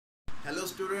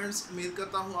Students, उम्मीद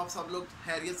करता हूँ आप सब लोग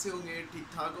खैरियत से होंगे, ठीक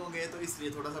ठाक होंगे। तो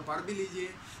इसलिए थोड़ा सा पढ़ भी लीजिए,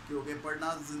 क्योंकि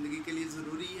पढ़ना ज़िंदगी के लिए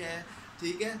ज़रूरी है।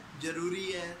 ठीक है, ज़रूरी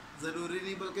है, ज़रूरी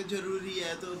नहीं बल्कि ज़रूरी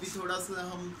है। तो अभी थोड़ा सा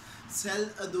हम सेल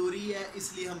अधूरी है,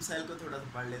 इसलिए हम सेल को थोड़ा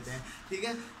सा पढ़ लेते हैं। ठीक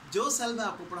है, जो सेल मैं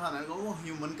आपको पढ़ाना है वो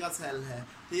ह्यूमन का सेल है।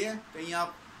 ठीक है, कहीं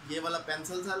आप ये वाला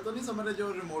पेंसिल सेल तो नहीं समझ रहे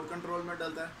जो रिमोट कंट्रोल में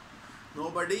डलता है? नो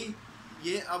बडी,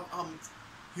 ये अब हम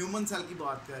ह्यूमन सेल की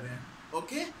बात कर रहे हैं।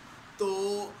 ओके, तो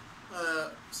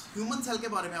ह्यूमन सेल के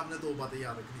बारे में आपने दो बातें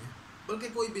याद रखनी है, बल्कि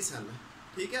कोई भी सेल है,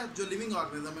 ठीक है, जो लिविंग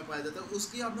ऑर्गेनिज्म में पाया जाता है,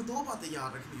 उसकी आपने दो बातें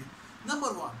याद रखनी है।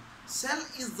 Number one, cell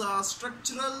is the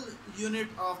structural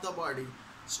unit of the body.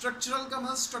 Structural का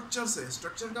मतलब स्ट्रक्चर से,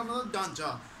 स्ट्रक्चर का मतलब ढांचा।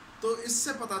 तो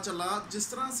इससे पता चला जिस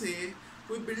तरह से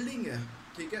कोई बिल्डिंग है,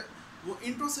 ठीक है, वो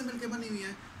ईंटों से मिलके बनी हुई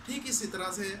है, ठीक इसी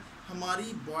तरह से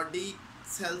हमारी बॉडी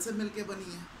सेल से मिलके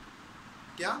बनी है।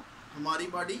 क्या? हमारी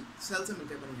बॉडी सेल से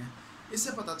मिलके बनी है।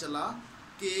 इससे पता चला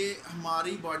कि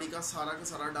हमारी बॉडी का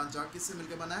सारा ढांचा किससे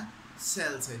मिलके बना है?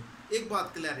 सेल से। एक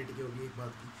बात क्लैरिटी की होगी, एक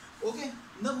बात की। ओके,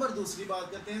 नंबर दूसरी बात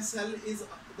करते हैं, cell is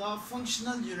the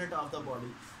functional unit of the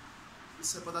body.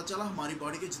 इससे पता चला हमारी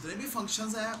बॉडी के जितने भी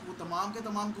फंक्शंस हैं वो तमाम के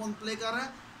तमाम कौन प्ले कर रहा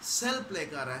है? सेल प्ले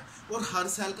कर रहा है। और हर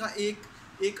सेल का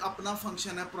एक अपना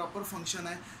फंक्शन है, प्रॉपर फंक्शन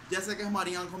है। जैसे कि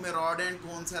हमारी आंखों में रॉड एंड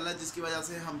कोन सेल है, जिसकी वजह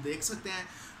से हम देख सकते हैं।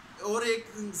 और एक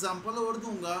एग्जांपल और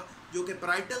दूंगा जो कि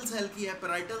पैराइटल सेल की है।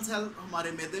 पैराइटल सेल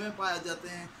हमारे मैदे में पाए जाते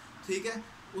हैं, ठीक है,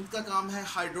 उनका काम है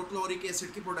हाइड्रोक्लोरिक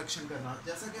एसिड की प्रोडक्शन करना।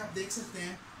 जैसा कि आप देख सकते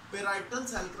हैं, पैराइटल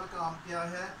सेल का काम क्या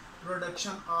है?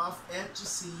 Production of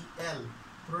HCl,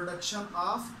 production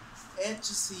of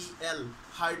HCl,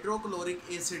 hydrochloric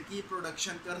acid की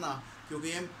प्रोडक्शन करना, क्योंकि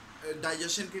ये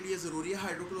डाइजेशन के लिए ज़रूरी है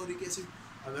हाइड्रोक्लोरिक एसिड।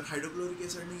 अगर हाइड्रोक्लोरिक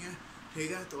एसिड नहीं है,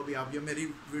 ठीक है, तो अभी आप ये मेरी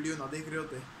वीडियो ना देख रहे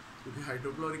होते, क्योंकि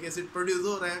हाइड्रोक्लोरिक एसिड प्रोड्यूस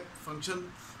हो रहा है। फंक्शन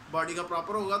बॉडी का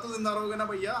प्रॉपर होगा तो जिंदा रहोगे ना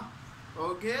भैया।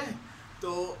 ओके,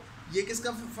 तो ये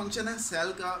किसका फंक्शन है?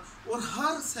 सेल का। और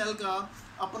हर सेल का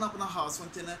अपना अपना खास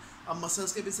फंक्शन है। अब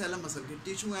मसल्स के भी सेल है, मसल के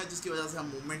टिश्यू है, जिसकी वजह से हम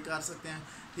मूवमेंट कर सकते हैं,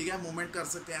 ठीक है, मूवमेंट कर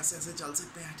सकते हैं, ऐसे ऐसे चल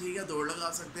सकते हैं, ठीक है, दौड़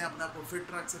लगा सकते हैं, अपने आप को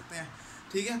फिट रख सकते हैं,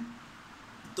 ठीक है।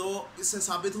 तो इससे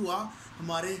साबित हुआ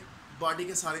हमारे बॉडी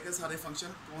के सारे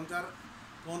फंक्शन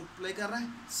कौन प्ले कर रहा है?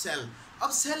 सेल। अब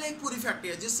सेल एक पूरी फैक्ट्री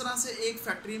है। जिस तरह से एक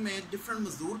फैक्ट्री में डिफरेंट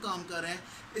मजदूर काम कर रहे हैं,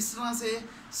 इस तरह से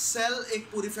सेल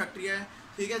एक पूरी फैक्ट्री है,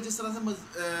 ठीक है। जिस तरह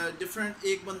से डिफरेंट,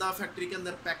 एक बंदा फैक्ट्री के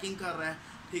अंदर पैकिंग कर रहा है,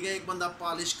 ठीक है, एक बंदा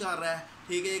पॉलिश कर रहा है,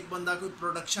 ठीक है, एक बंदा कोई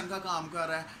प्रोडक्शन का काम कर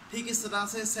रहा है, ठीक इस तरह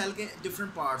से सेल के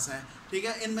डिफरेंट पार्ट्स हैं, ठीक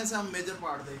है। इनमें से हम मेजर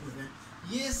पार्ट देख लेते हैं।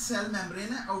 ये सेल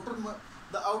मेम्ब्रेन है,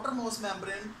 द आउटर मोस्ट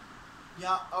मेम्ब्रेन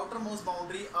या outer most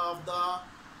boundary of the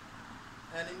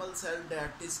animal cell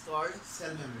that is called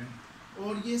cell membrane.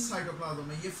 और ये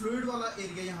साइटोप्लाज्म है, ये फ्लूइड वाला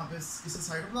एरिया, यहाँ पे इसे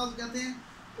साइटोप्लाज्म कहते हैं।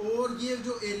 और ये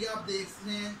जो एरिया आप देख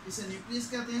रहे हैं, इसे न्यूक्लियस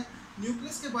कहते हैं।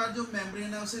 न्यूक्लियस के बाद जो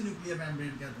मेम्ब्रेन है उसे न्यूक्लियर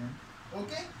मेम्ब्रेन कहते हैं।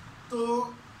 ओके,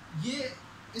 तो ये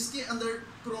इसके अंदर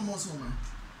क्रोमोसोम है,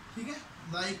 ठीक है,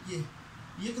 लाइक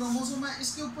ये क्रोमोसोम है।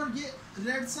 इसके ऊपर ये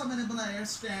रेड सा मैंने बनाया है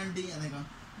स्टैंड डीएनए का,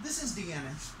 दिस इज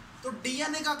डीएनए। तो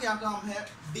डीएनए का क्या काम है?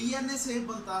 डीएनए से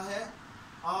बनता है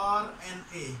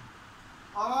आरएनए।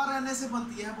 आरएनए से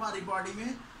बनती है हमारी बॉडी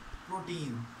में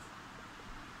प्रोटीन।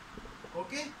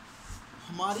 ओके,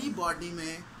 हमारी बॉडी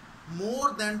में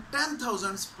मोर देन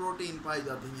 10,000 प्रोटीन पाई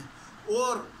जाती हैं,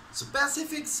 और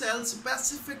specific cell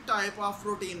specific type of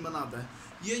protein बनाता है,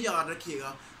 ये याद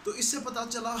रखिएगा। तो इससे पता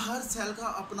चला हर सेल का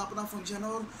अपना अपना फंक्शन है,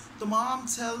 और तमाम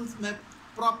सेल्स में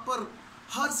प्रॉपर,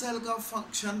 हर सेल का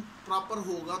फंक्शन प्रॉपर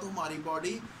होगा तो हमारी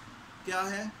बॉडी क्या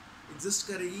है? एग्जिस्ट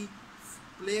करेगी,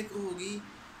 प्ले होगी,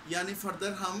 यानी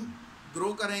फर्दर हम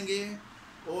ग्रो करेंगे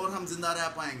और हम जिंदा रह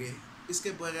पाएंगे।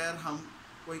 इसके बगैर हम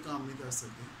कोई काम नहीं कर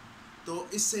सकते। तो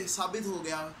इससे साबित हो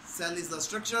गया cell is the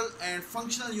structural and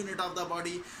functional unit of the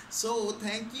body. So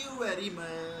thank you very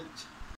much.